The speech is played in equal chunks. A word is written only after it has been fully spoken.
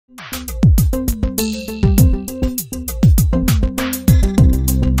Hi,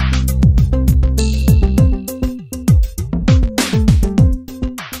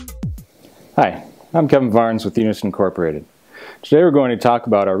 I'm Kevin Varnes with Unist Incorporated. Today we're going to talk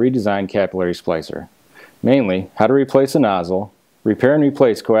about our redesigned capillary splicer. Mainly, how to replace a nozzle, repair and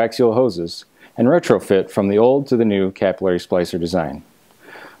replace coaxial hoses, and retrofit from the old to the new capillary splicer design.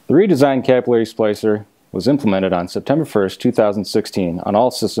 The redesigned capillary splicer was implemented on September 1st, 2016 on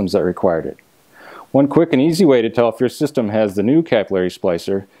all systems that required it. One quick and easy way to tell if your system has the new capillary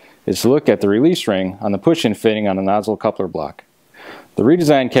splicer is to look at the release ring on the push-in fitting on the nozzle coupler block. The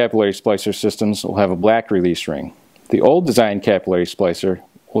redesigned capillary splicer systems will have a black release ring. The old designed capillary splicer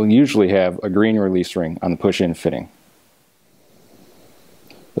will usually have a green release ring on the push-in fitting.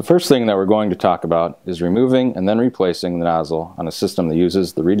 The first thing that we're going to talk about is removing and then replacing the nozzle on a system that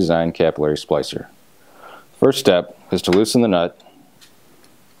uses the redesigned capillary splicer. First step is to loosen the nut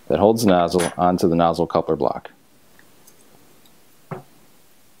that holds the nozzle onto the nozzle coupler block.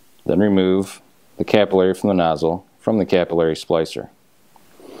 Then remove the capillary from the nozzle from the capillary splicer.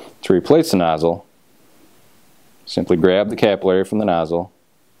 To replace the nozzle, simply grab the capillary from the nozzle,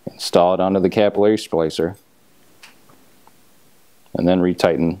 install it onto the capillary splicer, and then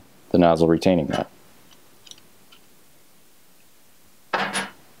retighten the nozzle retaining nut.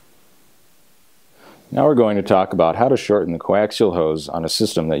 Now we're going to talk about how to shorten the coaxial hose on a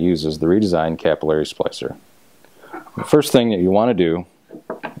system that uses the redesigned capillary splicer. The first thing that you want to do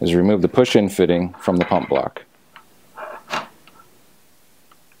is remove the push-in fitting from the pump block.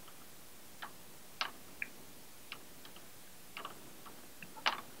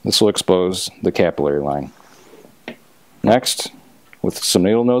 This will expose the capillary line. Next, with some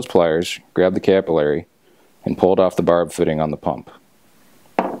needle nose pliers, grab the capillary and pull it off the barb fitting on the pump.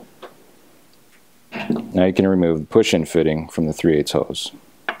 Now you can remove the push-in fitting from the 3/8 hose.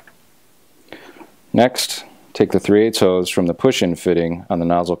 Next, take the 3/8 hose from the push-in fitting on the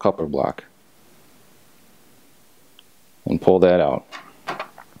nozzle coupler block and pull that out.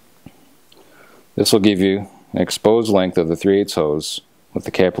 This will give you an exposed length of the 3/8 hose with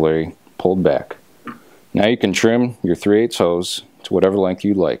the capillary pulled back. Now you can trim your 3/8 hose to whatever length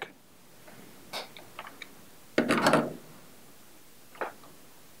you'd like.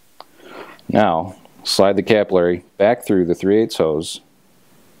 Now slide the capillary back through the 3/8 hose.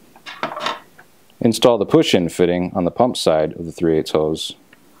 Install the push-in fitting on the pump side of the 3/8 hose.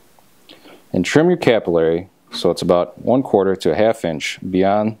 And trim your capillary so it's about 1/4 to a 1/2 inch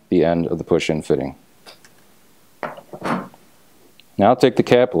beyond the end of the push-in fitting. Now take the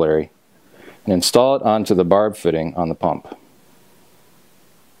capillary and install it onto the barb fitting on the pump.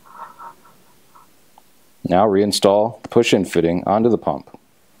 Now reinstall the push-in fitting onto the pump.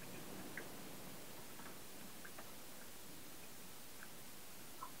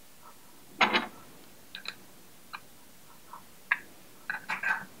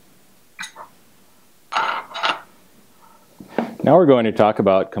 Now we're going to talk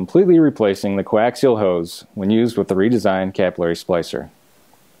about completely replacing the coaxial hose when used with the redesigned capillary splicer.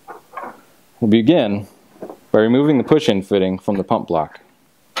 We'll begin by removing the push-in fitting from the pump block.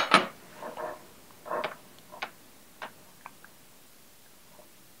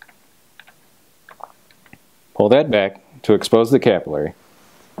 Pull that back to expose the capillary.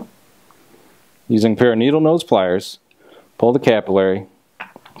 Using a pair of needle nose pliers, pull the capillary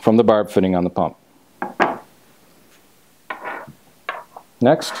from the barb fitting on the pump.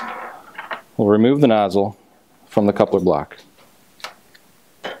 Next, we'll remove the nozzle from the coupler block.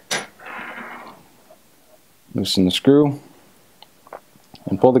 Loosen the screw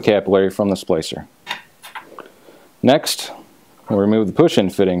and pull the capillary from the splicer. Next, we'll remove the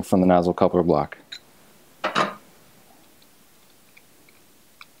push-in fitting from the nozzle coupler block.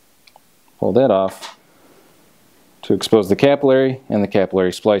 Pull that off to expose the capillary and the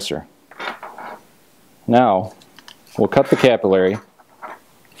capillary splicer. Now, we'll cut the capillary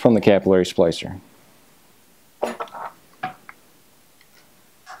from the capillary splicer.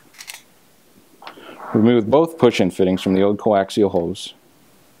 Remove both push-in fittings from the old coaxial hose.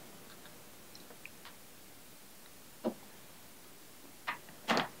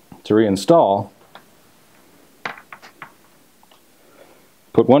 To reinstall,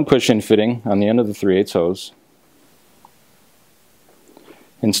 put one push-in fitting on the end of the 3/8 hose.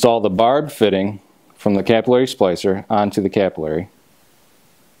 Install the barb fitting from the capillary splicer onto the capillary.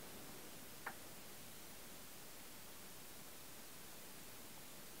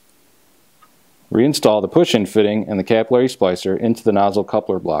 Reinstall the push-in fitting and the capillary splicer into the nozzle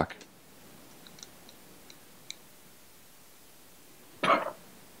coupler block.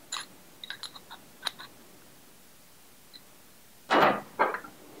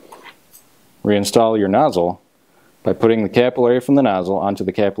 reinstall your nozzle by putting the capillary from the nozzle onto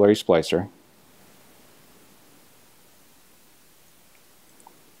the capillary splicer.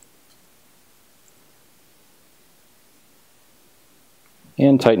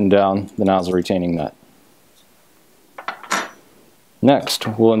 And tighten down the nozzle retaining nut. Next,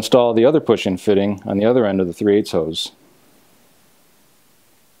 we'll install the other push-in fitting on the other end of the 3/8 hose.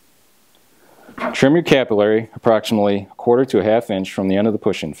 Trim your capillary approximately 1/4 to 1/2 inch from the end of the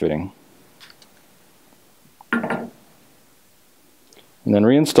push-in fitting. And then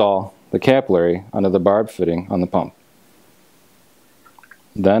reinstall the capillary onto the barb fitting on the pump.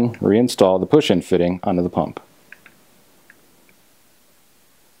 Then reinstall the push-in fitting onto the pump.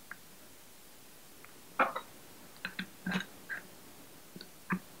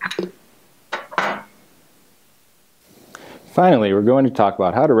 Finally, we're going to talk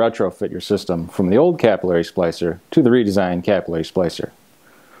about how to retrofit your system from the old capillary splicer to the redesigned capillary splicer.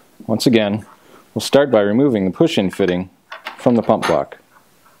 Once again, we'll start by removing the push-in fitting from the pump block.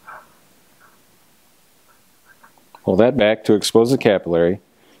 Pull that back to expose the capillary.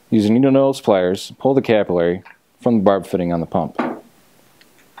 Using needle nose pliers, pull the capillary from the barb fitting on the pump.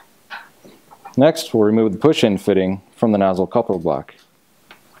 Next, we'll remove the push-in fitting from the nozzle coupler block.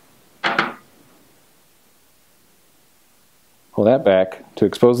 Pull that back to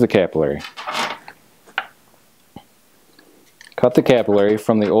expose the capillary. Cut the capillary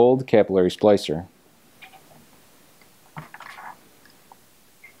from the old capillary splicer.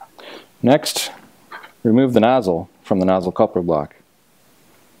 Next, remove the nozzle from the nozzle coupler block.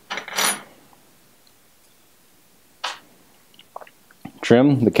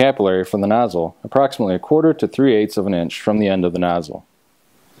 Trim the capillary from the nozzle approximately 1/4 to 3/8 of an inch from the end of the nozzle.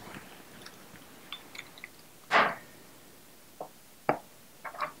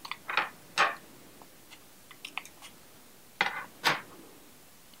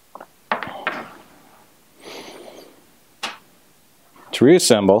 To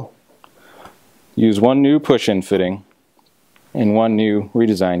reassemble, use one new push-in fitting and one new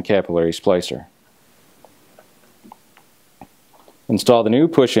redesigned capillary splicer. Install the new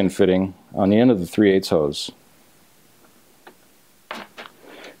push-in fitting on the end of the 3/8 hose.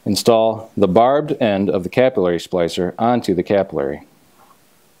 Install the barbed end of the capillary splicer onto the capillary.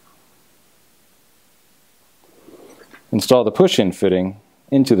 Install the push-in fitting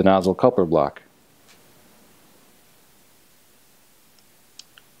into the nozzle coupler block.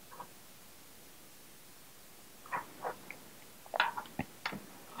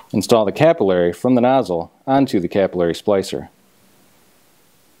 Install the capillary from the nozzle onto the capillary splicer.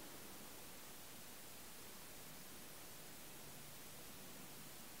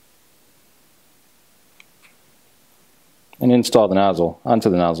 And install the nozzle onto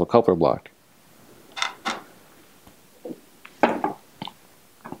the nozzle coupler block.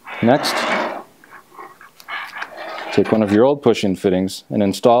 Next, take one of your old push-in fittings and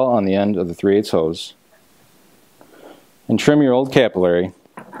install on the end of the 3/8 hose. And trim your old capillary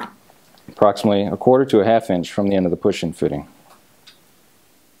approximately 1/4 to 1/2 inch from the end of the push-in fitting.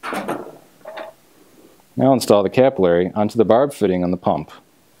 Now install the capillary onto the barb fitting on the pump.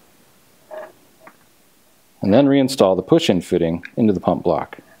 And then reinstall the push-in fitting into the pump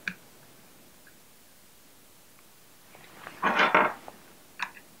block.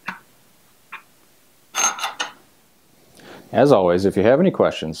 As always, if you have any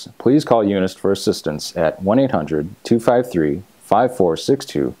questions, please call Unist for assistance at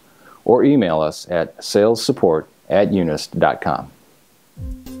 1-800-253-5462 or email us at salessupport@unist.com.